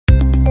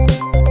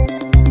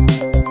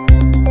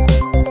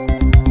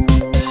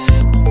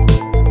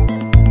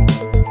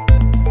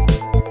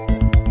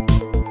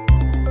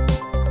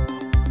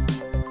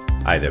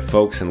there,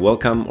 folks, and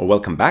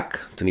welcome back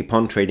to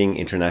Nippon Trading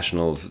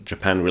International's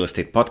Japan Real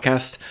Estate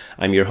Podcast.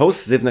 I'm your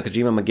host, Ziv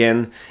Nakajima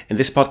again, and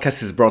this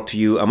podcast is brought to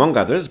you, among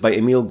others, by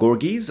Emil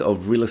Gorgis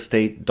of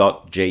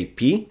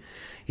realestate.jp.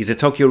 He's a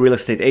Tokyo real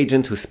estate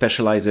agent who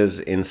specializes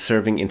in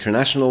serving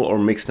international or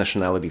mixed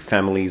nationality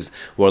families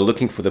who are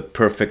looking for the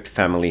perfect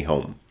family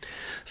home.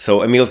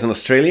 So Emil's an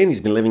Australian. He's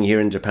been living here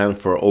in Japan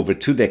for over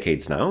 2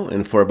 decades now,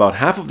 and for about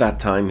half of that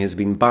time he's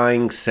been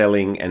buying,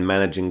 selling, and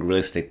managing real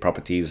estate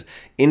properties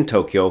in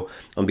Tokyo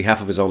on behalf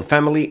of his own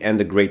family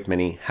and a great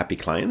many happy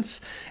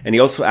clients. And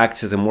he also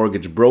acts as a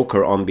mortgage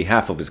broker on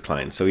behalf of his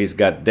clients. So he's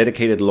got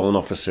dedicated loan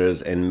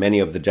officers in many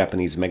of the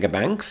Japanese mega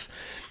banks.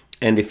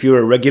 And if you're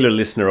a regular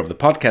listener of the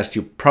podcast,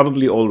 you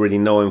probably already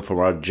know him from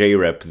our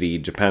JREP, the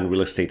Japan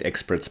Real Estate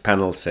Experts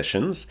Panel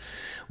sessions,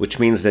 which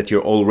means that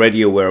you're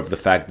already aware of the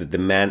fact that the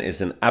man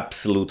is an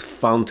absolute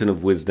fountain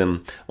of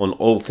wisdom on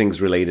all things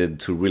related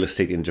to real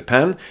estate in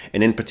Japan,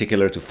 and in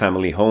particular to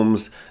family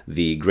homes,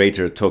 the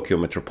greater Tokyo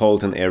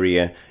metropolitan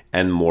area,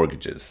 and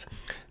mortgages.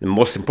 And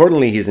most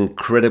importantly, he's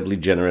incredibly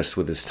generous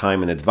with his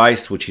time and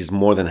advice, which he's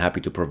more than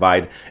happy to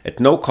provide at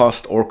no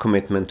cost or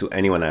commitment to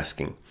anyone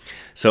asking.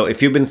 So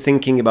if you've been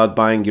thinking about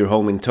buying your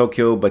home in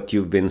Tokyo, but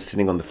you've been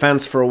sitting on the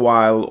fence for a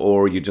while,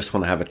 or you just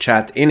want to have a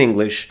chat in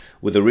English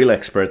with a real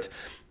expert,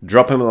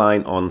 drop him a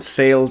line on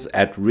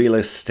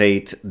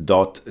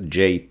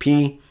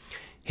sales@realestate.jp.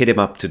 Hit him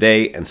up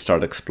today and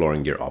start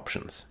exploring your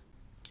options.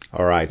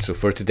 All right, so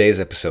for today's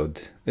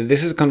episode,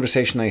 this is a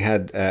conversation I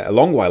had a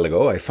long while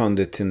ago. I found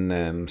it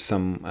in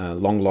some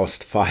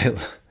long-lost file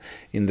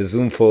in the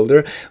Zoom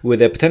folder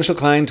with a potential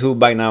client who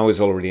by now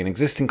is already an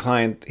existing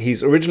client.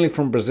 He's originally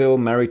from Brazil,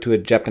 married to a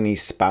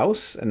Japanese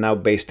spouse, and now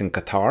based in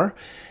Qatar.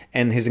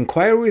 And his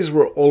inquiries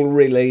were all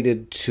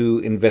related to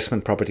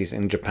investment properties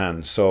in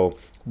Japan. So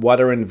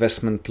what are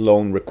investment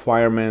loan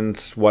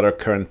requirements? What are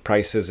current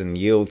prices and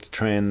yield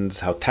trends?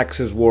 How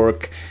taxes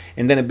work?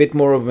 And then a bit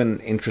more of an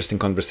interesting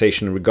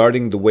conversation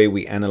regarding the way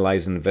we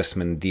analyze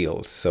investment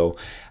deals. So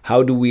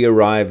how do we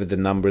arrive at the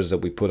numbers that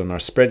we put on our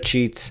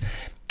spreadsheets?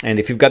 And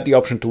if you've got the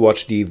option to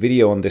watch the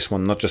video on this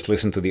one, not just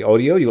listen to the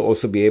audio, you'll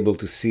also be able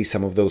to see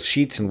some of those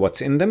sheets and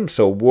what's in them.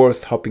 So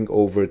worth hopping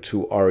over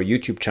to our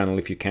YouTube channel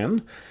if you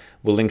can.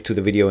 We'll link to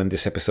the video in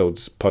this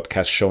episode's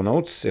podcast show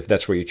notes, if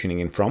that's where you're tuning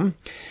in from.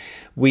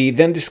 We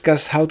then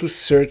discuss how to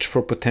search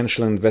for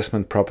potential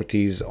investment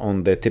properties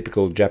on the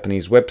typical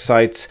Japanese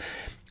websites,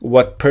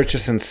 what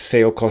purchase and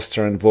sale costs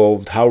are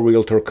involved, how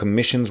realtor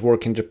commissions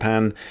work in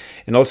Japan,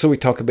 and also we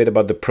talk a bit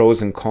about the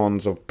pros and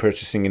cons of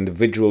purchasing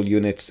individual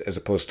units as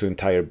opposed to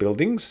entire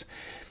buildings.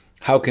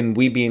 How can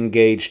we be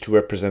engaged to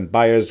represent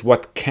buyers?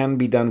 What can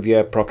be done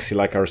via a proxy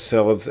like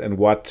ourselves, and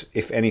what,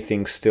 if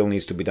anything, still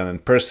needs to be done in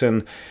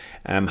person?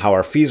 How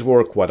our fees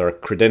work, what our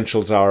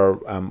credentials are,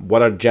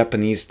 what are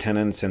Japanese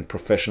tenants and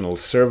professional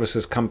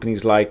services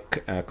companies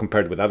like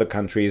compared with other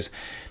countries.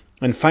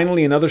 And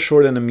finally, another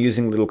short and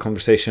amusing little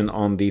conversation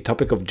on the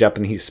topic of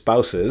Japanese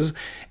spouses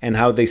and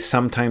how they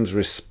sometimes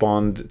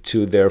respond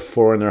to their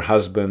foreigner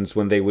husbands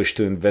when they wish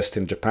to invest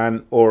in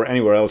Japan or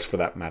anywhere else for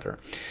that matter.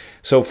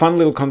 So fun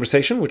little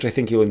conversation, which I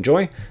think you'll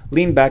enjoy.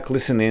 Lean back,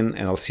 listen in,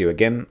 and I'll see you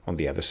again on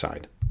the other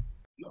side.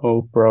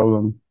 No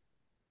problem.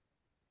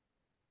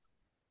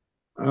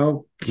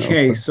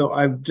 Okay, so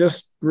I've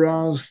just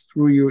browsed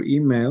through your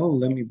email.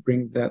 Let me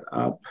bring that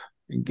up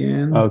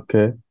again.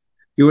 Okay.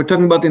 You were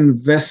talking about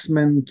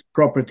investment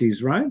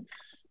properties, right?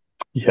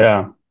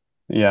 Yeah.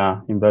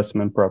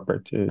 Investment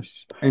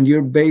properties. And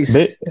you're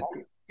based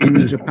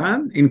in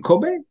Japan, in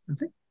Kobe, I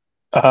think?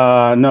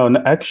 No,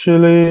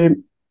 actually,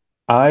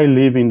 I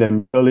live in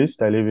the Middle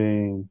East. I live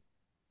in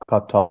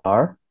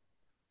Qatar.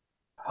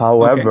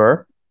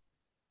 However,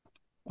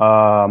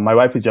 my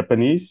wife is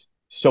Japanese.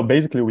 So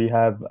basically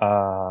I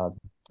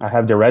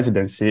have the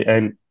residency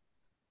and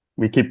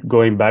we keep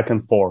going back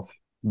and forth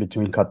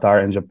between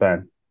Qatar and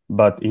Japan.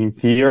 But in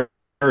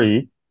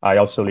theory, I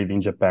also live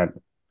in Japan.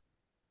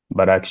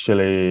 But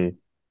actually,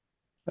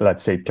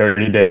 let's say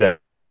 30 days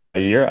a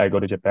year, I go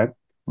to Japan.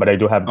 But I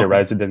do have the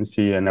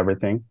residency and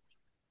everything.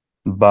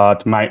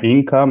 But my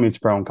income is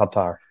from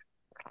Qatar.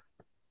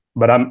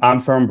 But I'm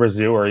from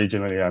Brazil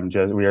originally.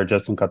 We are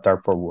just in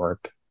Qatar for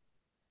work.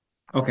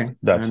 Okay,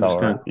 That's I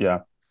understand.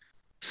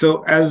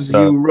 So as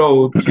you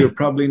wrote, you're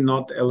probably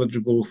not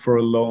eligible for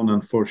a loan,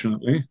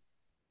 unfortunately.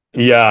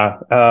 Yeah,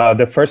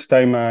 the first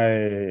time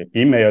I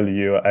emailed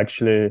you,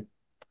 actually,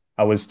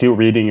 I was still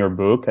reading your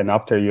book, and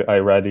after I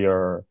read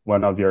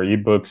one of your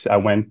ebooks, I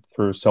went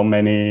through so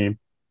many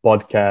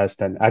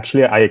podcasts, and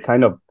actually, I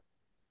kind of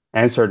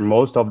answered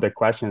most of the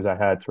questions I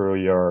had through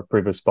your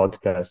previous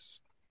podcasts.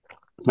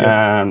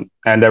 Yep.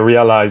 And I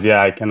realized,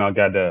 I cannot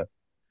get the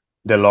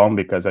loan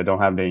because I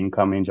don't have the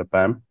income in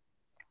Japan.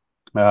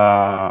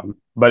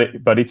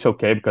 But it's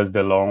okay because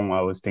the loan,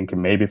 I was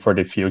thinking maybe for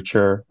the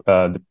future,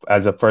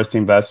 as a first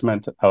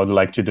investment, I would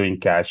like to do in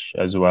cash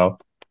as well.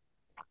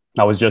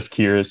 I was just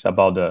curious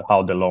about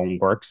how the loan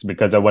works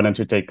because I wanted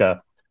to take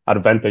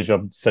advantage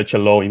of such a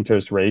low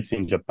interest rates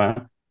in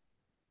Japan,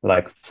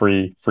 like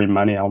free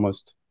money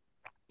almost.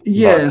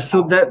 Yeah, But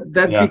so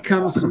that yeah,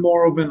 becomes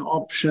more of an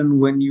option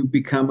when you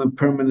become a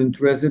permanent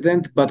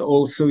resident, but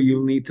also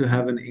you'll need to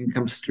have an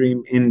income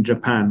stream in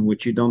Japan,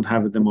 which you don't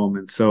have at the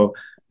moment. So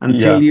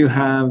until yeah, you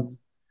have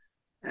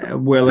a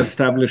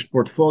well-established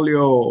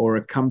portfolio or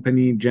a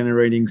company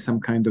generating some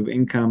kind of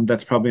income,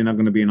 that's probably not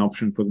going to be an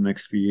option for the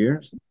next few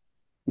years.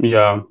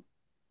 yeah.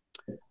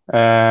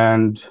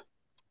 And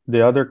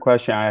the other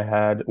question I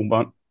had,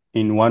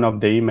 in one of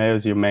the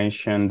emails you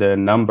mentioned the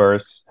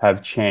numbers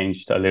have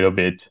changed a little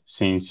bit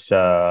since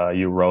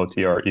you wrote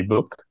your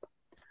ebook.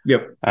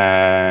 Yep.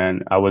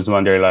 And I was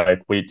wondering,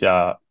 like, which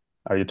are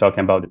you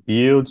talking about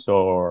yields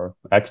or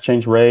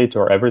exchange rate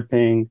or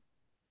everything?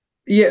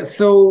 Yeah,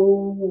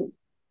 so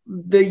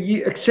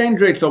the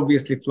exchange rates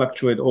obviously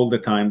fluctuate all the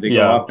time. They go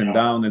Yeah. up and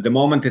down. At the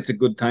moment, it's a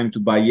good time to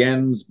buy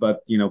yens,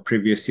 but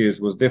previous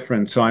years was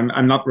different. So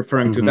I'm not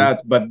referring to Mm-hmm.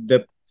 that, but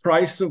the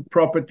price of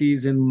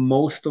properties in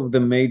most of the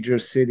major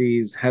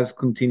cities has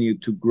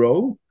continued to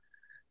grow.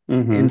 In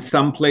Mm-hmm.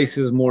 some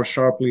places more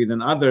sharply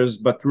than others,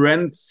 but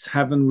rents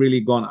haven't really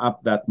gone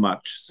up that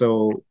much.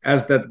 So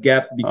as that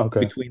gap Okay.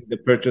 between the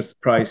purchase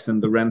price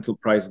and the rental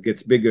price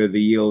gets bigger,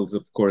 the yields,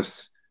 of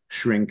course,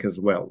 shrink as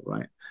well,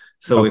 right?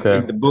 So if Okay.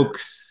 in the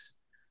books,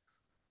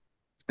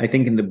 I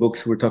think in the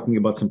books we're talking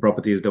about some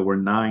properties that were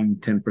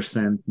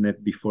 9-10%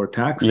 net before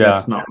tax. Yeah,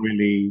 That's not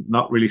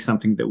really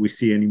something that we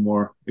see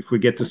anymore. If we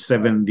get to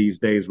 7 these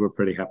days, we're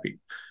pretty happy.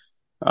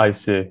 I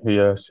see.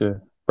 Yeah, I see.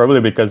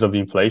 Probably because of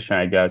inflation,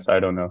 I guess. I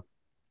don't know.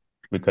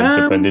 Because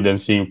Japan Um, didn't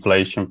see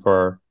inflation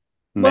for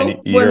many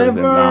well, years,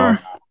 and whenever, now,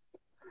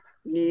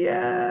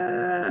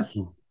 yeah,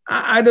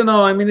 I don't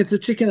know. I mean, it's a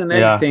chicken and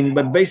egg yeah, thing,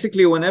 but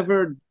basically,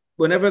 whenever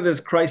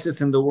there's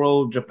crisis in the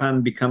world,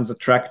 Japan becomes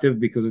attractive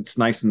because it's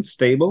nice and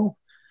stable.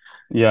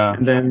 yeah.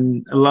 And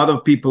then a lot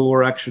of people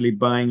were actually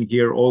buying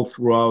here all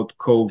throughout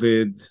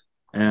COVID,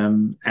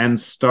 and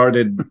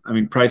started. I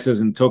mean, prices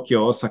in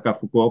Tokyo, Osaka,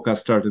 Fukuoka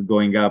started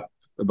going up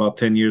about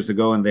 10 years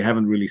ago, and they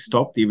haven't really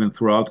stopped even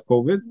throughout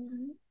COVID.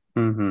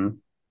 Mm-hmm.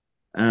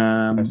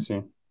 I Um,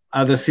 see.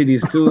 Other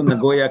cities too,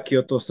 Nagoya,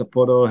 Kyoto,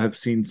 Sapporo have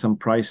seen some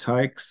price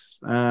hikes.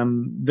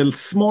 The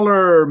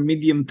smaller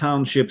medium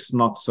townships,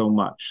 not so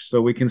much.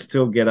 So we can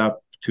still get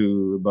up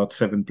to about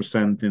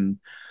 7% in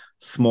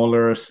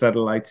smaller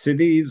satellite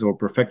cities or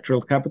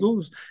prefectural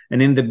capitals.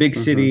 And in the big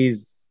Mm-hmm.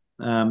 cities,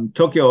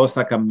 Tokyo,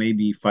 Osaka,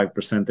 maybe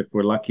 5% if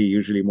we're lucky,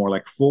 usually more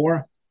like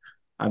 4.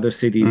 Other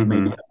cities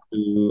maybe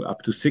Mm-hmm.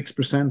 up to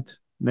 6%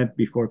 net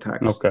before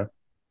tax. Okay.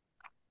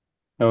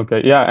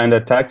 Okay. Yeah, and the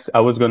tax, I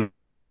was gonna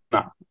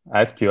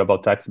ask you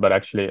about tax, but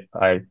actually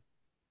I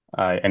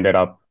ended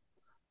up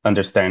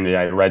understanding.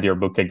 I read your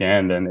book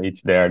again, and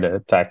it's there,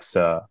 the tax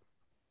the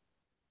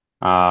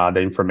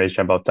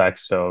information about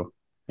tax. So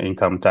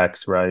income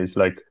tax, right, is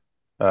like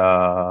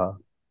uh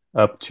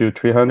up to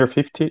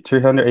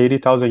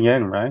 380,000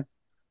 yen, right?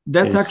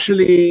 That's Is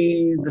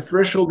actually the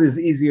threshold is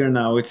easier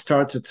now. It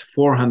starts at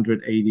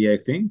 480, I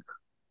think.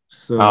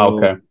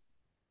 okay. So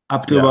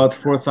up to Yeah. about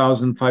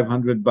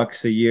 4,500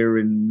 bucks a year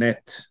in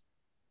net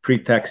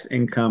pre-tax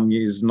income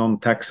is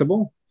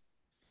non-taxable.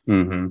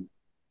 Mm-hmm.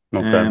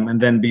 Okay. And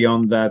then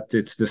beyond that,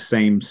 it's the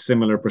same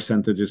similar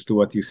percentages to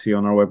what you see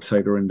on our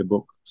website or in the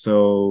book.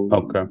 So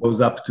Okay. it goes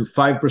up to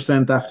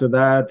 5% after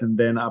that, and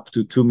then up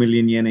to 2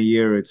 million yen a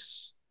year.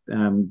 It's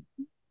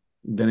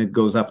then it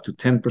goes up to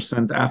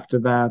 10% after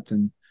that,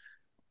 and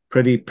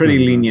pretty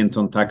Mm-hmm. lenient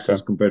on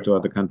taxes Okay. compared to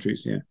other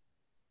countries. Yeah.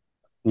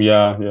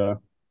 Yeah, yeah.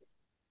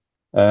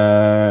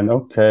 And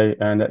okay.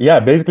 And yeah,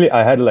 basically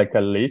I had like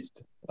a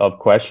list of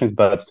questions,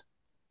 but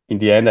in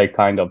the end I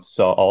kind of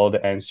saw all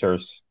the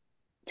answers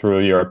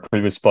through your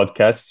previous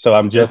podcast. So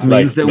I'm That just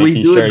means like that we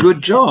making do a sure it's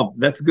good job.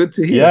 That's good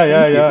to hear. yeah,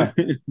 yeah, Thank you.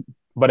 yeah.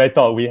 But I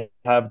thought we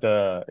have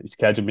the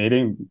scheduled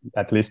meeting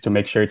at least to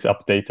make sure it's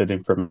updated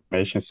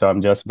information. So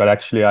I'm just, but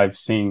actually, I've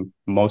seen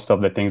most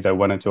of the things I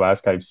wanted to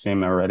ask. I've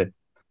seen already.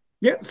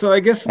 Yeah, so I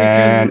guess we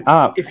And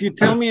can, if you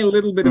tell me a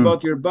little bit mm,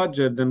 about your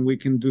budget, then we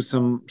can do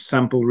some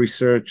sample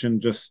research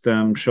and just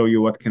show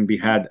you what can be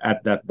had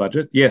at that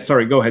budget. Yeah,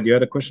 sorry, go ahead. You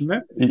had a question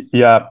there?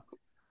 yeah,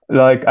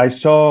 like I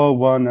saw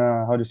one,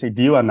 how to say,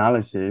 deal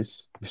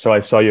analysis. So I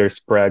saw your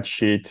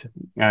spreadsheet,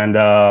 and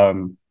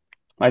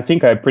I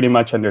think I pretty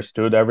much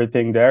understood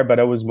everything there. But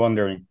I was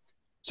wondering,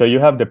 so you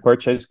have the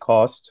purchase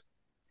cost,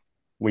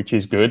 which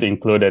is good,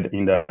 included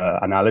in the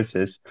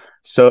analysis.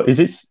 So is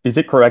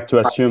it correct to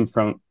assume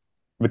from,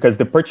 because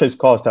the purchase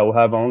cost I will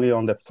have only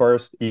on the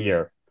first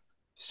year.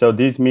 So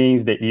this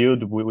means the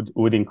yield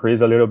would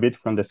increase a little bit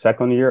from the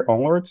second year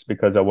onwards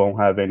because I won't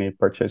have any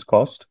purchase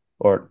cost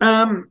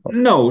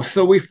No,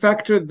 so we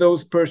factored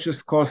those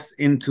purchase costs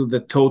into the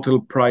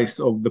total price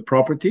of the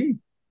property.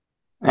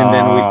 And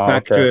then we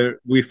okay.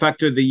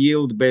 factor the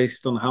yield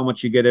based on how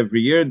much you get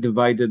every year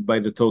divided by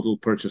the total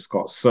purchase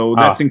cost. So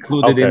that's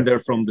included in Okay. there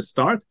from the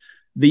start.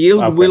 The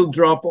yield Okay. will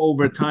drop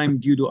over time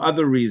due to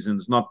other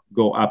reasons, not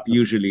go up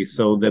usually.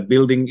 So the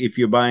building, if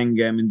you're buying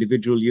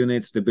individual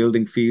units, the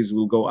building fees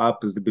will go up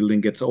as the building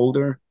gets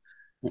older.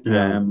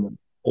 Yeah.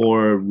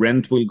 or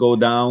rent will go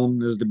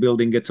down as the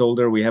building gets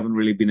older. We haven't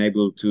really been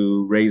able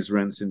to raise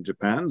rents in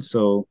Japan.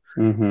 So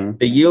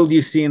the yield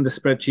you see in the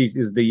spreadsheet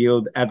is the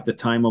yield at the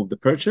time of the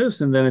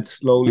purchase, and then it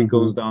slowly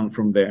goes down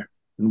from there.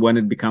 And when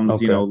it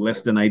becomes, Okay.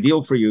 less than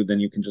ideal for you, then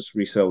you can just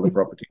resell the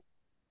property.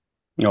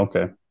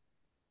 Okay.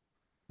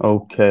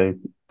 Okay.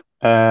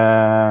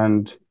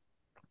 And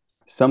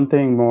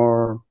something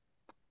more.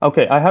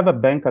 Okay, I have a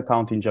bank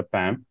account in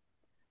Japan,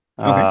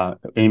 Okay.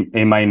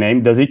 in my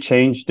name. Does it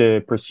change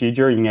the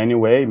procedure in any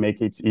way,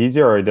 make it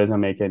easier, or it doesn't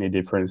make any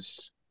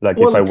difference? Like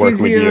if Well, I it's work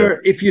with you?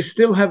 easier if you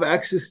still have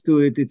access to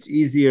it. It's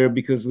easier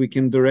because we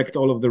can direct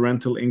all of the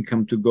rental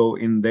income to go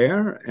in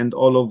there, and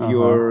all of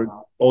your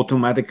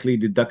automatically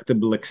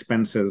deductible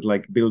expenses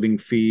like building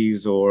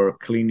fees or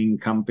cleaning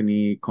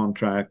company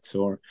contracts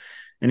or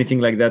anything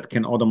like that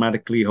can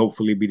automatically,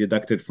 hopefully, be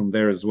deducted from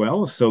there as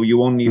well. So you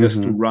won't need us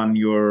to run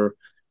your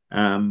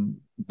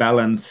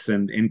balance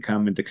and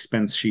income and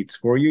expense sheets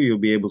for you. You'll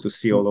be able to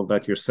see all of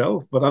that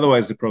yourself. But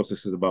otherwise, the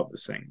process is about the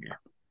same.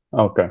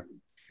 Yeah. Okay.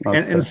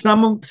 And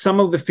some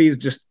of the fees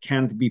just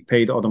can't be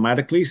paid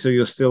automatically, so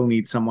you'll still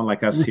need someone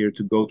like us here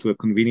to go to a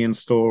convenience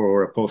store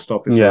or a post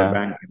office or a Yeah.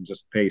 bank and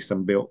just pay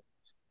some bill.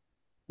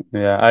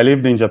 Yeah, I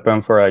lived in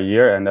Japan for a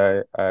year, and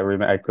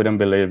I couldn't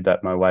believe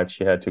that my wife,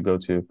 she had to go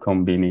to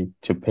Konbini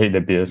to pay the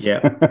bills.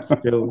 Yeah,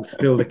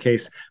 still the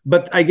case.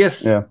 But I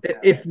guess Yeah.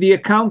 if the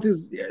account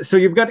is, so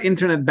you've got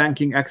internet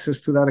banking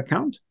access to that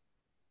account?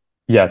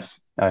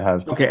 Yes, I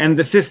have. Okay, and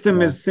the system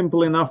Yeah. is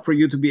simple enough for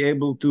you to be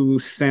able to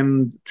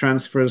send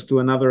transfers to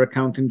another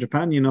account in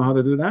Japan. You know how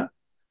to do that?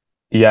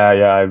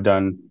 Yeah, I've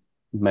done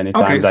many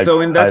Okay, times. so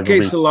in that I've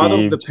case, a lot of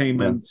the received, yeah.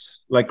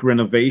 payments, like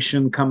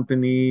renovation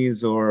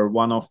companies or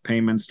one-off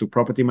payments to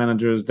property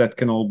managers, that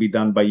can all be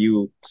done by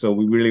you. So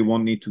we really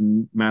won't need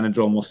to manage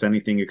almost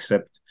anything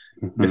except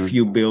the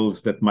few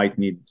bills that might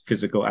need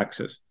physical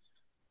access.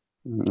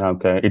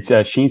 Okay, it's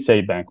a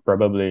Shinsei Bank.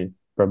 Probably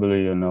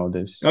you know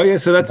this. Oh yeah,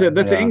 so that's an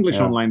Yeah, English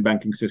yeah, online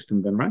banking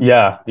system then, right?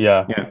 yeah,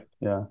 Yeah,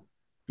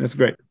 that's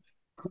great.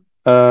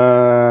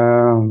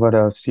 What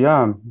else?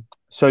 Yeah.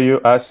 So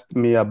you asked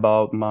me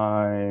about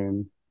my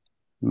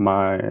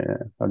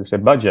how to say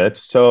budget.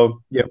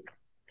 So Yep.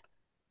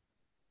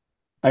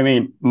 I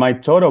mean, my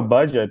total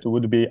budget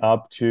would be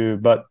up to,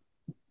 but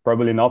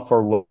probably not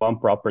for one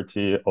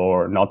property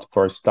or not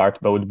for start,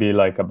 but would be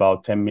like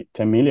about 10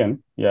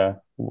 million. Yeah.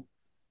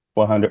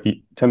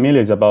 10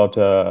 million is about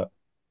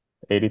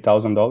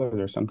 $80,000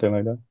 or something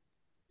like that.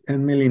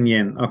 10 million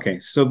yen.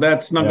 Okay, so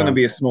that's not going to Yeah.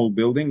 be a small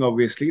building,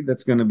 obviously.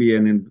 That's going to be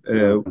a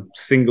Yeah.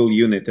 single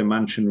unit, a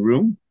mansion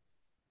room.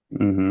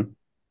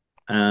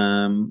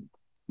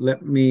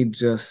 Let me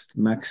just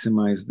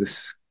maximize the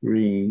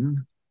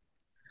screen.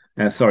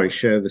 Sorry,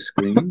 share the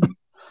screen.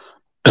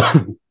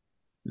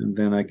 And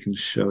then I can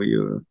show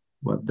you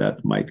what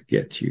that might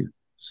get you.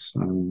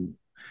 So,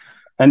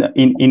 And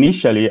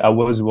initially, I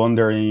was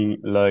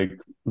wondering, like,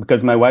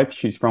 because my wife,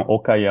 she's from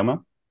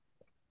Okayama.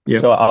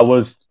 yep. So I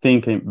was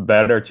thinking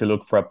better to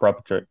look for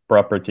a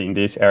property in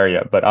this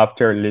area. But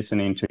after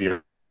listening to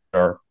your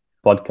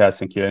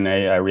podcast and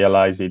Q&A, I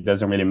realized it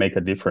doesn't really make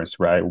a difference,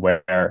 right?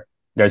 Where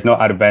there's no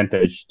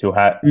advantage to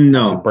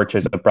No,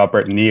 purchase a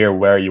property near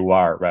where you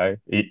are, right?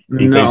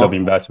 In case of no,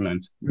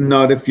 investment.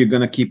 not if you're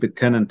going to keep it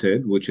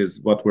tenanted, which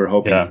is what we're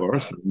hoping Yeah. for.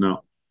 So,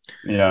 no.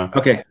 Yeah.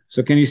 Okay,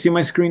 so can you see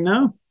my screen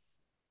now?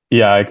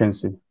 Yeah, I can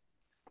see.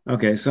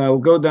 Okay, so I'll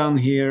go down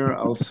here.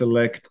 I'll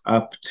select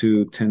up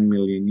to 10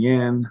 million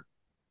yen.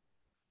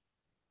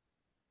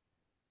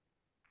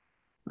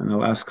 And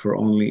I'll ask for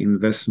only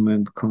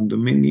investment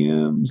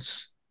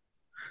condominiums.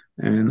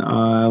 And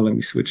let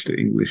me switch to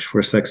English for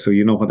a sec so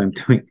you know what I'm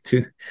doing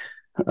too.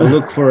 I'll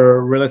look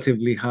for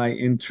relatively high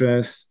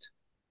interest.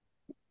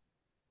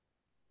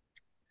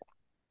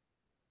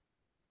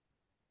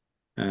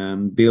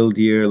 Build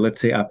year, let's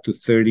say up to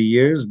 30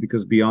 years,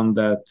 because beyond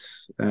that,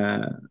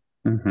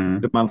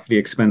 the monthly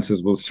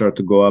expenses will start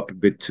to go up a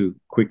bit too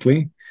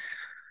quickly.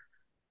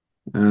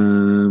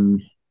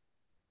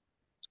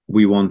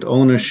 We want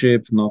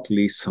ownership, not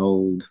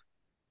leasehold.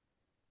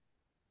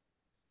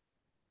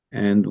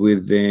 And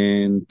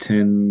within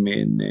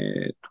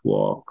 10-minute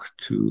walk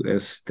to a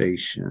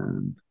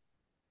station.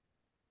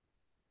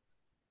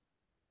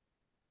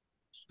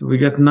 So we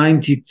got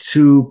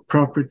 92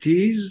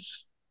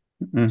 properties.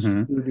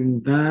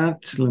 Including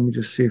that, let me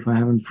just see if I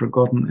haven't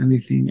forgotten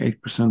anything.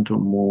 8% or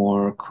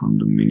more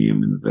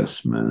condominium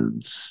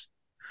investments.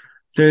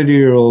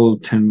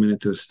 30-year-old,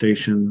 10-minute to a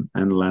station,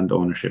 and land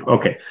ownership.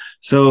 Okay,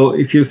 so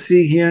if you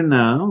see here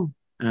now,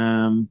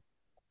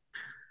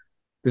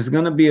 there's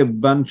going to be a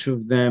bunch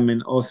of them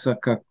in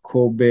Osaka,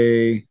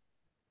 Kobe.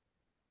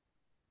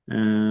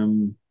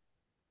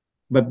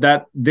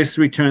 But this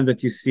return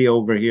that you see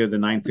over here, the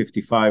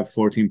 955,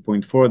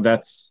 14.4,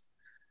 that's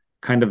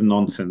kind of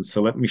nonsense.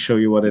 So let me show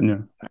you what it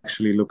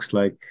actually looks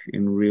like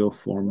in real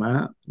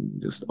format.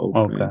 Just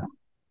open. Okay.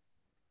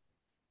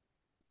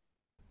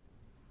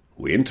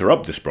 We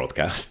interrupt this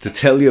broadcast to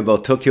tell you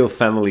about Tokyo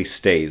Family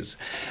Stays.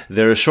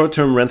 They're a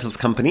short-term rentals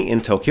company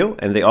in Tokyo,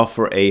 and they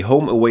offer a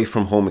home away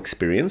from home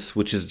experience,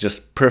 which is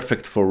just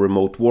perfect for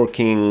remote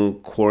working,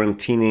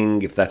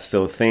 quarantining, if that's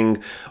still a thing,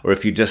 or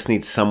if you just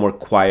need somewhere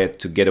quiet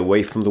to get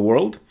away from the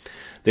world.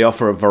 They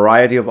offer a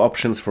variety of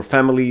options for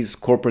families,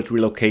 corporate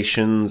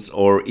relocations,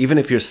 or even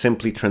if you're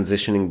simply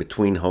transitioning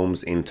between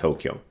homes in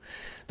Tokyo.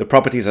 The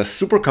properties are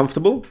super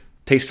comfortable,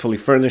 tastefully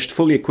furnished,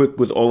 fully equipped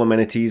with all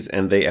amenities,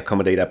 and they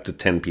accommodate up to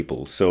 10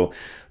 people. So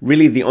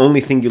really the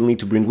only thing you'll need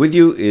to bring with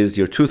you is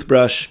your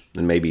toothbrush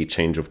and maybe a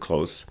change of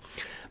clothes.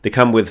 They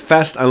come with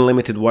fast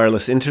unlimited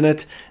wireless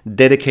internet,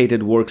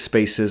 dedicated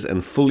workspaces,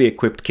 and fully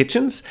equipped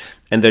kitchens,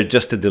 and they're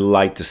just a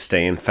delight to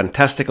stay in.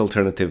 Fantastic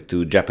alternative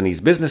to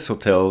Japanese business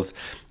hotels,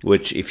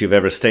 which if you've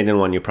ever stayed in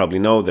one, you probably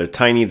know they're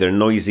tiny, they're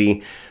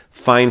noisy,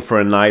 fine for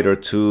a night or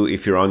two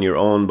if you're on your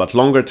own, but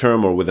longer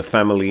term or with a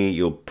family,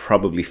 you'll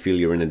probably feel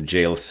you're in a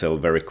jail cell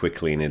very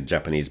quickly in a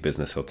Japanese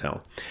business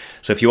hotel.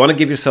 So if you want to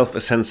give yourself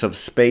a sense of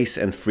space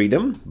and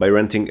freedom by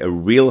renting a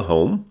real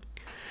home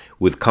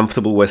with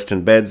comfortable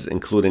Western beds,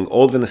 including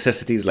all the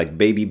necessities like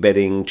baby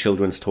bedding,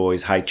 children's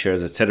toys, high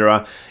chairs,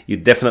 etc., you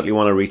definitely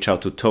want to reach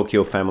out to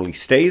Tokyo Family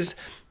Stays.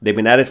 They've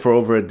been at it for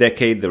over a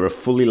decade. They're a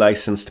fully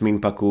licensed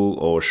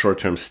minpaku or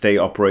short-term stay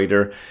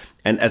operator.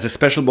 And as a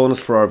special bonus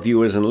for our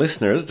viewers and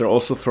listeners, they're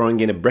also throwing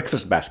in a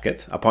breakfast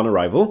basket upon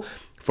arrival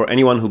for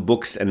anyone who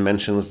books and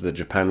mentions the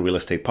Japan Real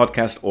Estate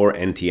Podcast or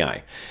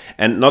NTI.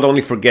 And not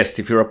only for guests,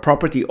 if you're a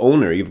property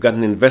owner, you've got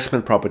an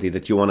investment property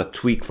that you want to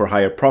tweak for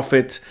higher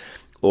profit,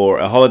 or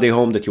a holiday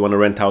home that you want to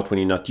rent out when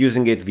you're not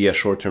using it via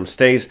short-term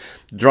stays,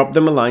 drop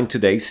them a line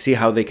today, see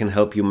how they can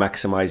help you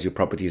maximize your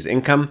property's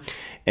income.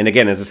 And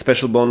again, as a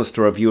special bonus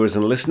to our viewers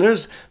and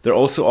listeners, they're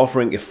also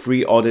offering a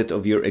free audit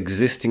of your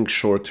existing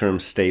short-term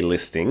stay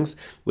listings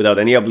without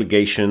any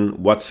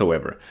obligation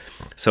whatsoever.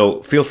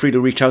 So feel free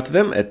to reach out to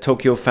them at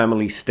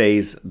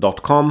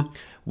tokyofamilystays.com.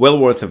 Well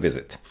worth a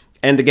visit.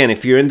 And again,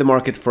 if you're in the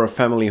market for a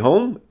family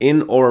home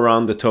in or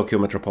around the Tokyo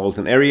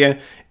metropolitan area,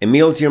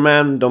 Emil's your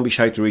man. Don't be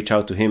shy to reach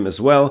out to him as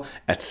well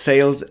at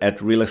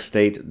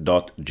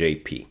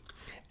sales@realestate.jp.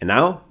 And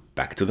now,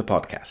 back to the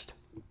podcast.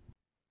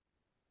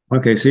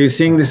 Okay, so you're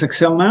seeing this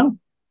Excel now?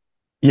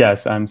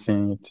 Yes, I'm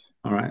seeing it.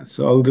 All right,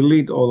 so I'll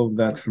delete all of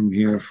that from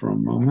here for a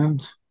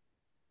moment.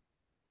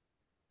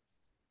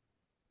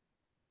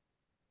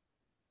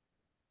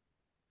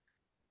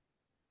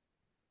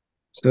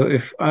 So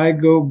if I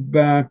go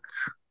back,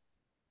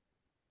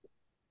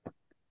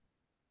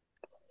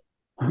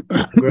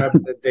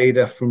 grab the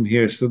data from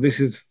here. So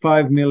this is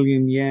 5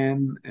 million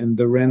yen, and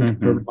the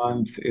rent per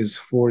month is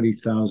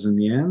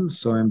 40,000 yen.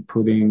 So I'm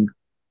putting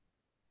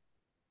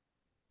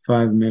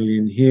 5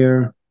 million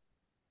here,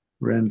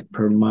 rent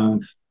per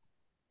month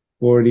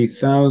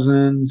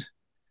 40,000,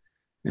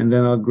 and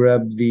then I'll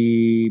grab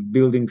the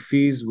building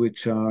fees,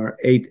 which are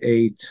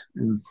 88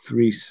 and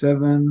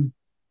 37.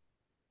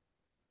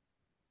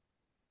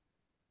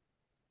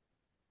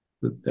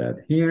 Put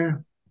that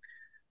here.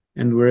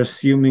 And we're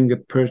assuming a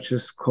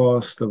purchase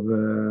cost of,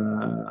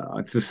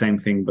 it's the same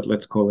thing, but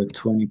let's call it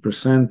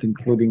 20%,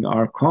 including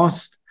our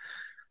cost.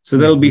 So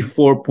that'll be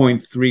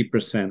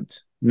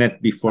 4.3% net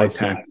before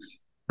tax,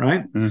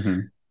 right?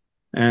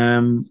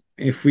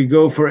 If we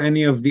go for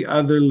any of the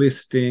other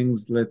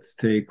listings, let's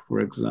take, for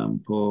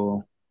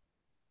example,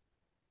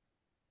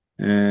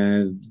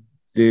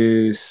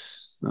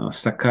 this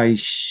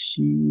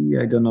Sakaishi.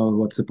 I don't know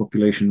what's the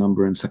population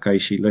number in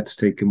Sakaishi. Let's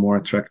take a more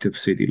attractive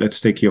city. Let's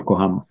take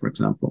Yokohama, for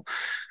example.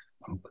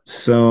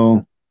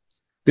 So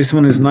this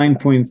one is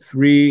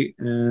 9.3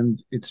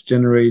 and it's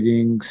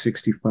generating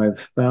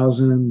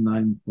 65,000,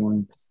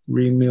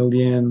 9.3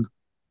 million.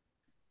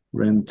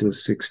 Rent to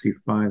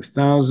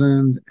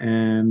 65,000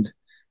 and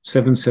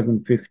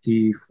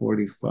 7,750,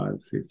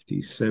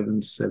 4550,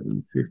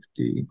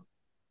 7,750,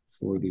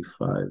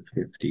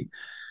 4550.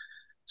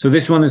 So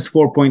this one is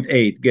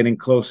 4.8, getting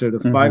closer to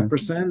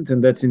 5%,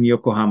 and that's in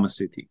Yokohama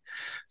City.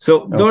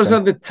 So those are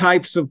the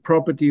types of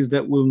properties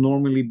that we'll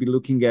normally be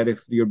looking at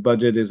if your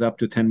budget is up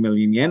to 10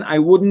 million yen. I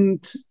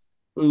wouldn't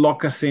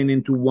lock us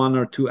into one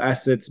or two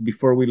assets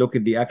before we look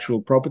at the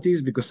actual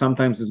properties, because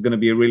sometimes there's going to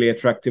be a really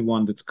attractive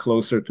one that's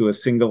closer to a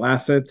single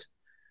asset,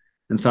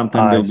 and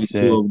sometimes there'll be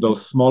two of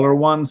those smaller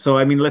ones. So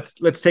I mean,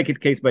 let's take it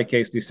case by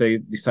case to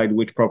decide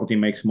which property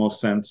makes most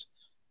sense.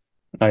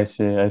 I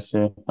see.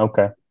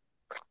 Okay.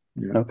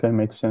 Yeah. Okay,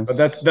 makes sense.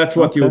 But that's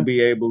what you'll be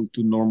able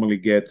to normally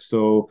get.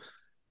 So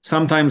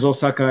sometimes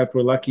Osaka, if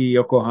we're lucky,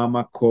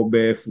 Yokohama,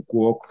 Kobe,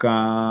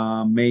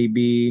 Fukuoka,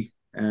 maybe,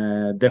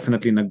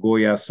 definitely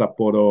Nagoya,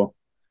 Sapporo,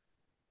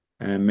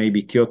 and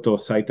maybe Kyoto,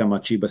 Saitama,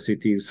 Chiba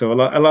cities. So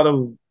a lot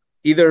of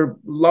either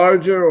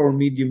larger or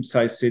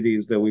medium-sized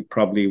cities that we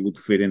probably would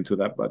fit into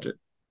that budget.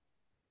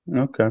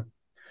 Okay.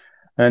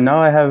 And now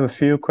I have a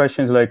few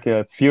questions, like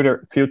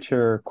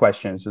future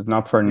questions. It's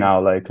not for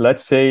now. Like,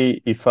 let's say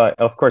if I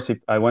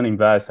want to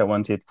invest, I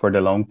want it for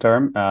the long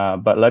term.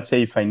 But let's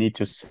say if I need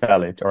to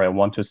sell it or I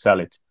want to sell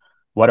it,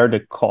 what are the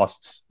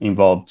costs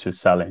involved to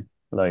selling?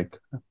 Like,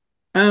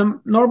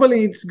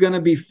 Normally it's going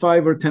to be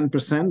 5 or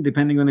 10%,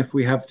 depending on if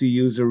we have to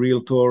use a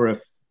realtor,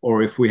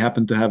 or if we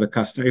happen to have a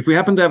customer. If we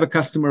happen to have a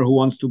customer who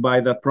wants to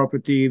buy that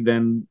property,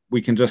 then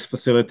we can just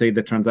facilitate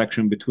the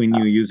transaction between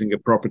you using a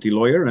property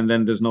lawyer, and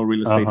then there's no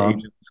real estate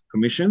agent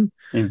commission.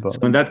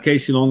 So in that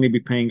case, you'll only be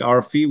paying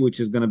our fee,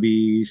 which is going to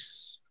be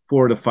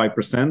 4 to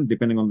 5%,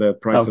 depending on the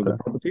price of the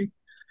property.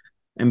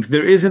 And if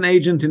there is an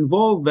agent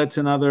involved, that's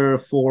another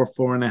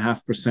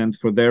 4.5%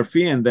 for their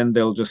fee, and then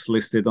they'll just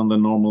list it on the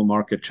normal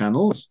market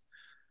channels.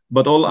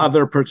 But all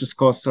other purchase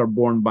costs are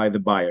borne by the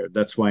buyer.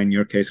 That's why in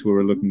your case, we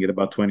were looking at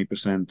about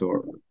 20%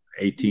 or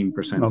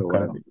 18% or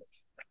whatever.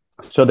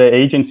 So the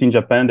agents in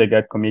Japan, they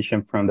get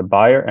commission from the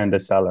buyer and the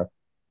seller?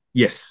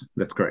 Yes,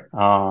 that's correct.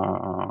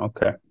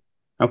 Okay.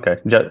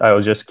 I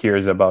was just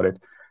curious about it.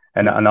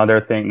 And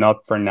another thing, not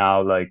for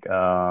now, like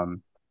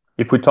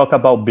if we talk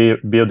about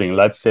building,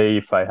 let's say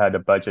if I had a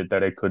budget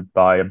that I could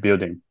buy a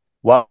building,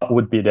 what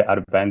would be the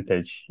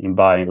advantage in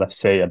buying, let's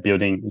say, a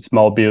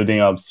small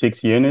building of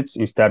 6 units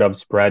instead of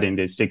spreading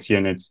the 6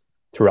 units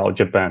throughout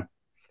Japan?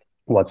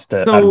 What's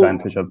the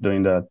advantage of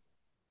doing that?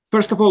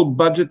 First of all,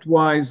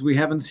 budget-wise, we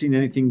haven't seen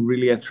anything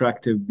really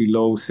attractive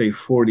below, say,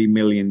 40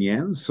 million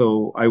yen.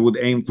 So I would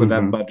aim for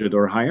that budget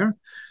or higher.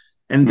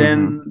 And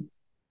then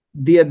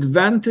the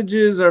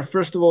advantages are,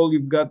 first of all,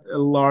 you've got a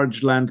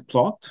large land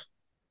plot,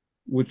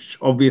 which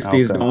obviously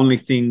is the only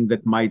thing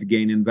that might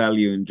gain in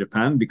value in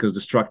Japan, because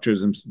the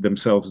structures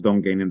themselves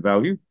don't gain in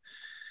value.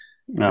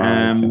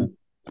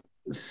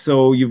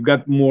 So you've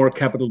got more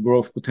capital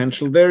growth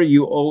potential there.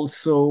 You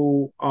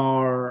also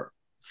are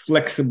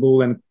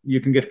flexible and you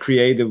can get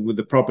creative with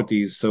the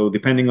properties. So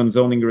depending on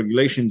zoning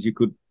regulations, you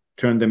could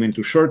turn them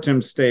into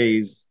short-term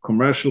stays,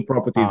 commercial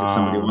properties, if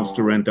somebody wants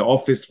to rent an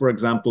office, for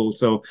example.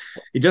 So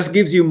it just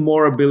gives you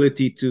more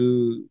ability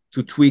to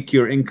tweak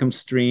your income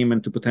stream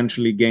and to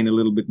potentially gain a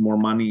little bit more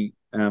money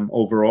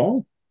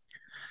overall.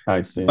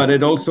 I see. But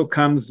it also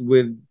comes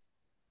with,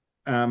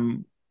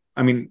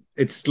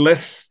 it's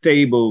less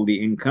stable,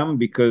 the income,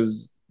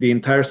 because the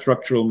entire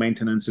structural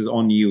maintenance is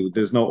on you.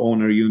 There's no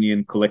owner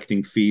union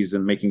collecting fees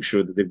and making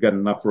sure that they've got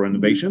enough for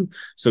renovation.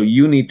 So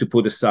you need to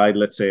put aside,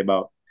 let's say,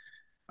 about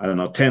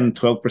 10,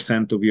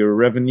 12% of your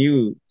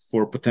revenue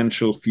for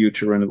potential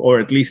future, or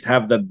at least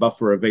have that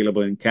buffer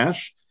available in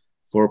cash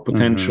for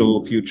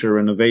potential future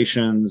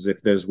renovations.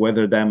 If there's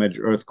weather damage,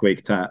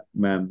 earthquake,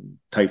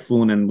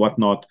 typhoon and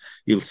whatnot,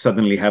 you'll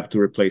suddenly have to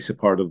replace a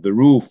part of the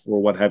roof or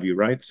what have you,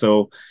 right?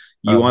 So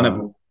you want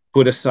to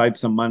put aside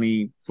some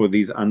money for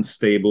these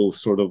unstable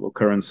sort of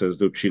occurrences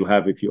that you'll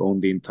have if you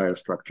own the entire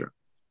structure.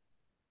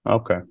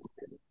 Okay.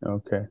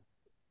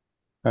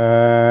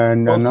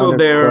 And also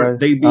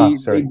they'd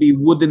be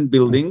wooden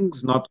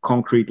buildings, not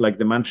concrete like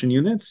the mansion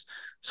units.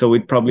 So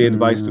we'd probably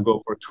advise to go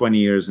for 20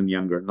 years and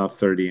younger, not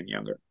 30 and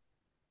younger.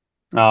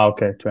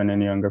 20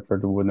 and younger for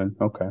the wooden.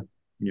 Okay.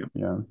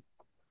 Yeah.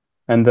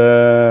 And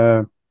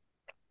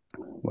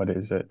what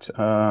is it?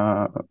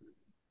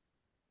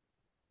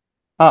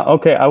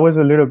 Okay. I was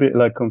a little bit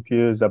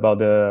confused about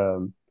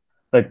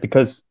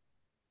because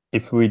I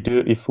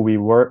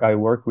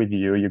work with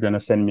you, you're going to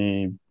send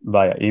me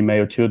via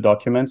email 2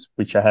 documents,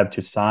 which I have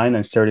to sign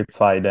and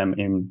certify them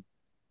in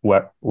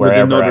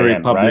wherever I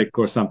am, public, right?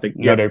 Or something.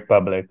 Notary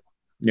public.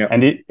 Yeah.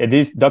 And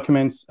these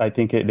documents, I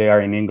think they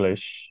are in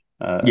English,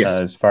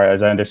 yes, as far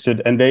as I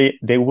understood. And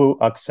they will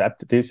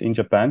accept this in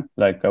Japan.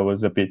 Like I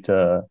was a bit...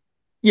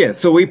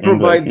 so we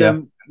provide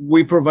them.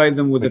 We provide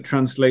them with a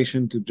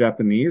translation to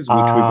Japanese,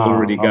 which we've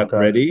already got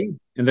ready.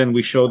 And then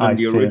we show them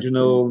the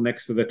original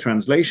next to the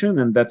translation,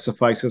 and that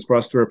suffices for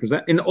us to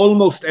represent in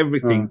almost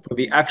everything. For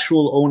the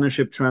actual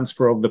ownership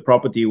transfer of the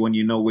property, when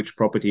you know which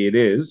property it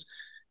is,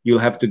 you'll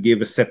have to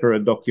give a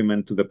separate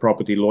document to the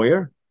property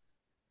lawyer.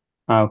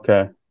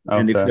 Okay.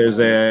 And if there's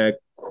a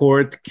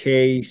court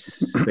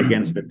case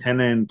against the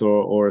tenant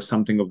or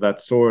something of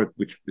that sort,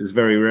 which is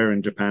very rare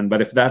in Japan,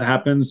 but if that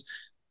happens,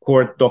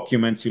 court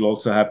documents you'll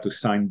also have to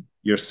sign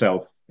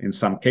yourself in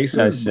some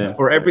cases. But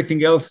for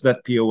everything else,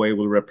 that POA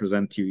will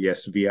represent you,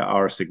 yes, via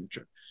our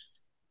signature.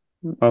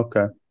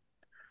 Okay.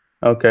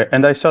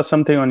 And I saw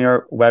something on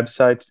your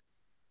website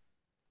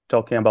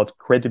talking about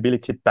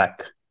credibility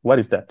pack. What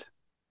is that?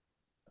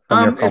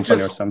 From your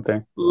company or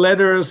something?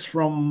 Letters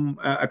from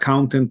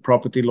accountant,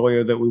 property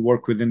lawyer that we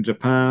work with in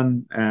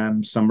Japan,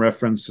 and some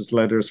references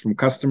letters from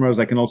customers.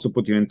 I can also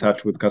put you in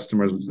touch with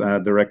customers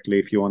directly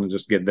if you want to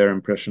just get their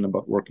impression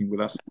about working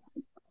with us.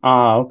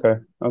 Okay.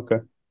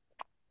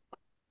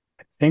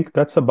 I think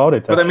that's about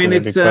it. But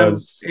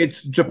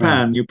it's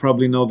Japan. You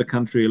probably know the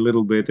country a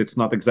little bit. It's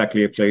not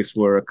exactly a place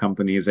where a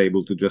company is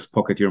able to just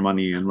pocket your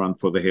money and run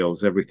for the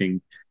hills.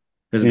 Everything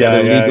has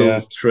got a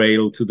legal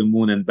trail to the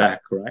moon and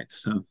back, right?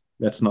 So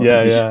that's not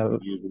an issue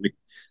usually.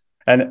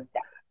 And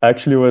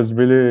actually, it was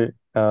really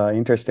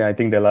interesting. I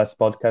think the last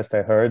podcast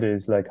I heard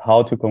is like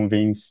how to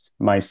convince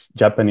my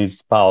Japanese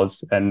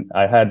spouse, and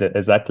I had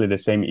exactly the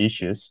same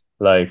issues.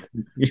 Like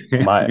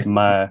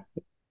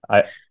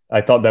I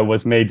thought that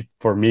was made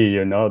for me,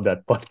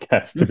 that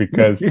podcast,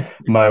 because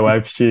my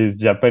wife, she's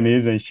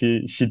Japanese, and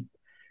she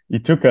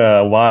it took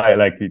a while.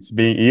 Like it's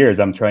been years.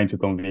 I'm trying to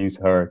convince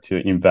her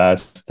to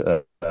invest.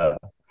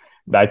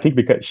 I think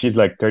because she's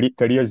like 30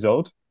 years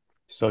old,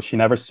 so she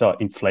never saw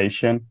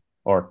inflation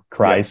or Yeah.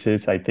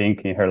 crisis, I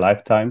think, in her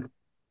lifetime.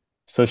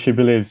 So she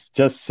believes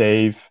just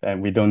save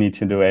and we don't need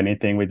to do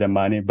anything with the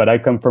money. But I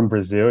come from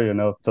Brazil,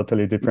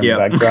 totally different Yeah.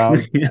 background.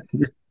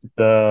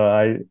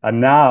 So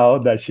and now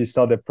that she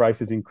saw the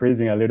prices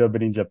increasing a little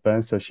bit in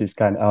Japan, so she's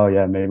kind of, oh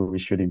yeah, maybe we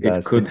should It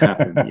invest. could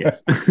happen,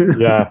 yes.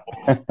 Yeah.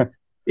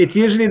 It's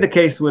usually the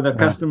case with our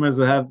customers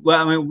who have,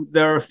 well, I mean,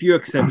 there are a few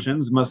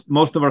exceptions.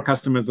 Most of our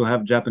customers who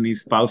have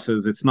Japanese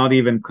spouses, it's not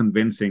even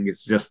convincing.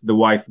 It's just the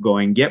wife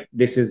going, yep,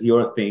 this is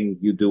your thing.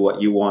 You do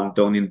what you want.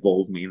 Don't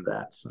involve me in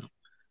that. So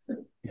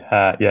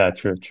Yeah,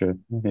 true.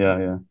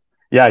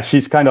 Yeah,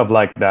 she's kind of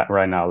like that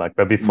right now. Like,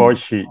 but before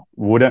she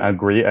wouldn't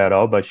agree at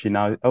all, but she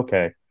now,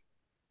 okay,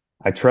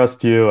 I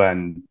trust you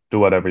and do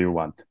whatever you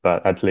want.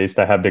 But at least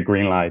I have the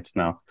green light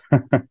now.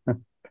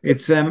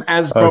 it's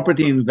as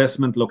property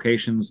investment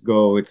locations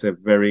go, it's a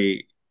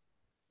very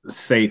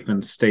safe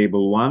and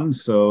stable one.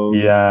 So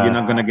you're Yeah.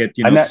 not going to get,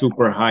 And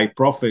super high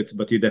profits,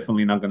 but you're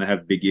definitely not going to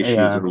have big issues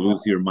yeah. or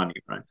lose your money,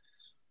 right?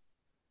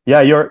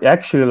 Yeah, you're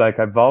actually like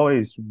I've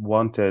always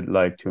wanted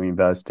like to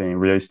invest in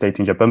real estate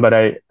in Japan, but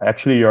I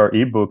actually your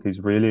ebook is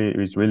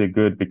really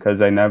good because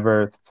I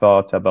never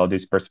thought about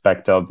this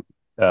perspective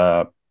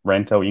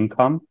rental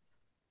income.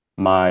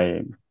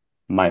 My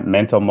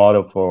mental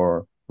model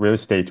for real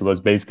estate was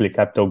basically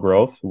capital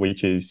growth,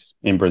 which is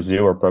in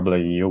Brazil or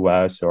probably in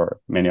US or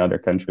many other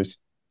countries.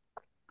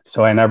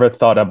 So I never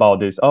thought about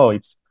this. Oh,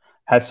 it's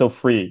hassle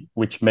free,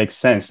 which makes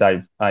sense.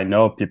 I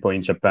know people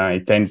in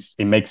Japan.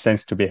 It makes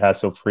sense to be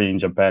hassle free in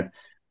Japan.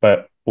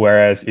 But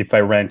whereas if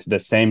I rent the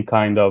same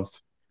kind of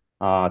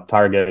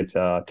target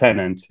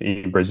tenant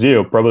in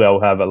Brazil, probably I'll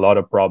have a lot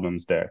of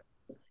problems there,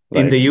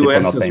 In the like people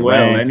US not as paying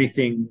well, rent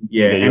anything, in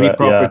yeah, the any US. Yeah,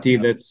 property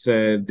that's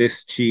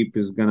this cheap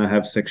is gonna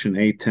have Section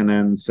 8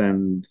 tenants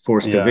and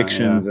forced yeah.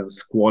 evictions and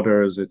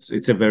squatters.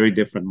 It's a very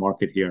different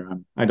market here.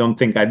 I don't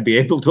think I'd be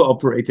able to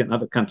operate in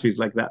other countries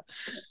like that.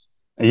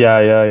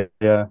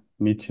 Yeah.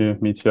 Me too.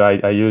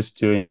 I used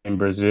to in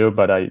Brazil,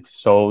 but I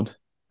sold,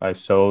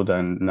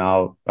 and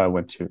now I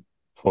went to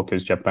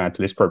focus Japan, at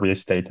least for real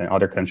estate, and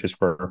other countries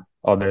for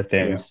other Yeah.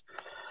 things.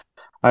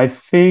 I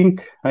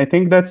think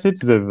that's it,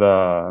 Ziv.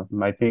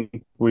 I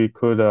think we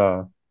could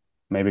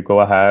maybe go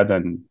ahead,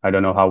 and I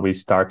don't know how we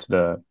start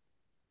the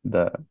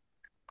the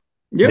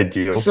Yep.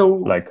 deal. So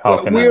Like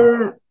how can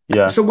I?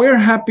 Yeah. we're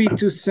happy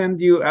to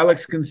send you.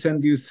 Alex can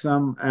send you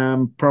some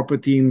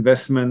property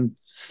investment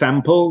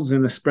samples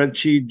in a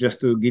spreadsheet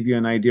just to give you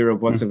an idea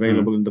of what's Hmm.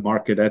 available in the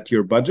market at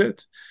your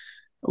budget.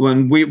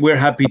 When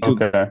we're happy to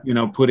Okay.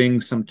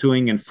 putting some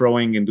toing and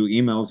froing and do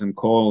emails and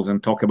calls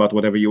and talk about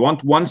whatever you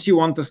want. Once you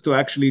want us to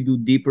actually do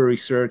deeper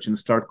research and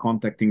start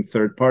contacting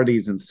third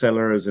parties and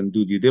sellers and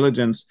do due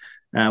diligence,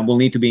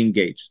 we'll need to be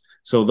engaged.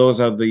 So those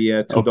are the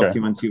two Okay.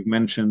 documents you've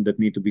mentioned that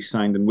need to be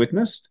signed and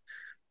witnessed.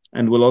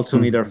 And we'll also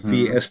need our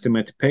fee Hmm.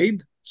 estimate paid.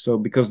 So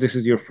because this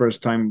is your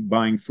first time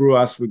buying through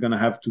us, we're going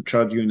to have to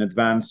charge you in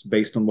advance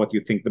based on what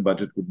you think the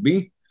budget would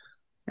be.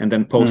 And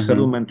then post Hmm.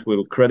 settlement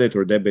will credit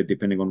or debit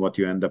depending on what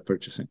you end up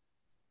purchasing.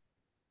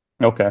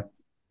 Okay.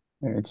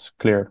 It's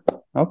clear.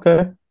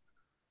 Okay.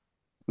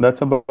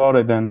 That's about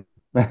it then.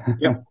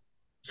 Yep.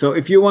 So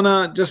if you want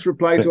to just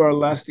reply to our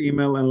last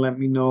email and let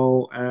me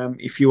know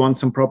if you want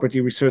some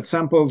property research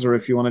samples or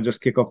if you want to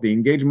just kick off the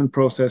engagement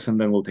process, and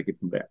then we'll take it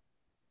from there.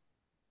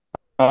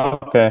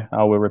 Okay,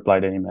 I will reply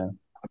the email.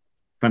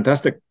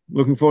 Fantastic.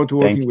 Looking forward to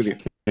working with you.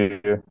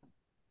 You.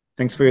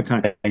 Thanks for your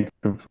time.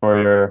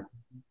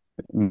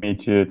 Me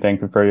too.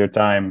 Thank you for your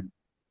time.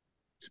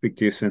 Speak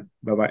to you soon.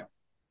 Bye-bye.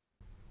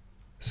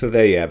 So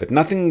there you have it.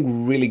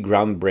 Nothing really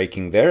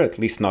groundbreaking there, at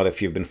least not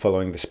if you've been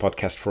following this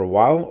podcast for a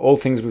while. All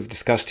things we've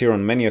discussed here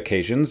on many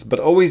occasions, but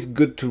always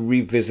good to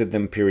revisit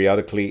them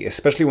periodically,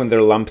 especially when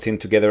they're lumped in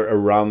together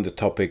around the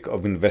topic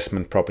of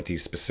investment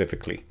properties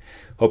specifically.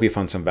 Hope you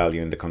found some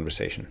value in the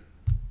conversation.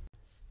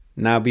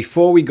 Now,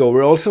 before we go,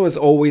 we're also, as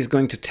always,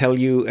 going to tell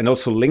you and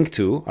also link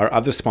to our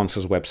other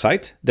sponsor's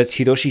website. That's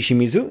Hiroshi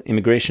Shimizu,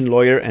 immigration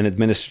lawyer and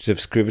administrative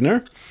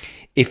scrivener.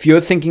 If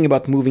you're thinking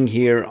about moving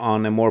here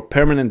on a more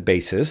permanent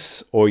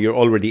basis, or you're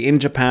already in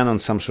Japan on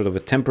some sort of a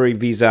temporary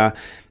visa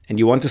and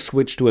you want to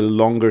switch to a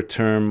longer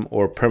term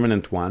or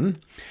permanent one,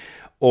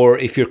 or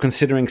if you're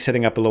considering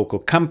setting up a local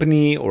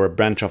company or a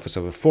branch office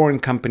of a foreign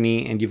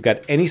company and you've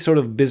got any sort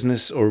of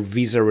business or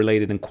visa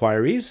related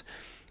inquiries,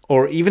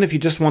 or even if you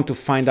just want to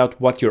find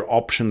out what your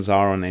options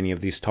are on any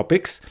of these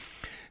topics,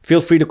 feel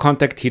free to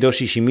contact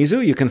Hiroshi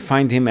Shimizu. You can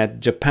find him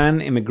at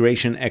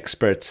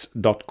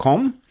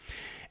japanimmigrationexperts.com.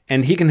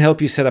 And he can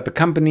help you set up a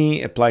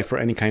company, apply for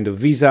any kind of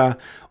visa,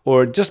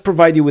 or just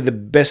provide you with the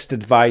best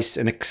advice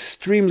and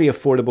extremely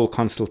affordable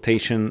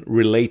consultation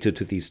related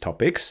to these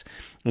topics.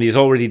 And he's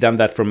already done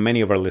that for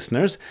many of our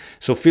listeners.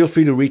 So feel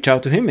free to reach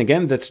out to him.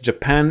 Again, that's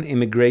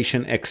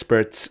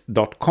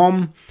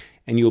japanimmigrationexperts.com,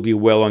 and you'll be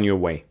well on your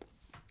way.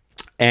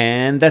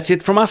 And that's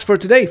it from us for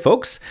today,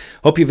 folks.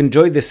 Hope you've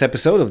enjoyed this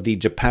episode of the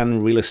Japan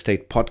Real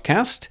Estate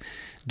Podcast.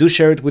 Do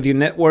share it with your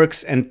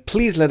networks, and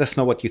please let us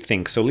know what you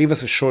think. So leave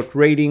us a short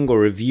rating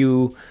or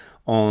review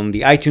on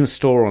the iTunes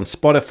Store, on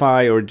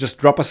Spotify, or just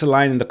drop us a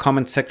line in the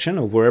comment section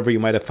or wherever you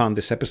might have found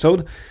this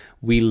episode.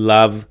 We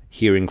love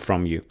hearing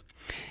from you.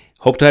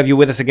 Hope to have you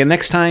with us again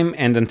next time,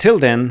 and until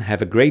then,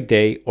 have a great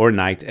day or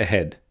night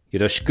ahead.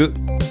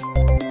 Yoroshiku.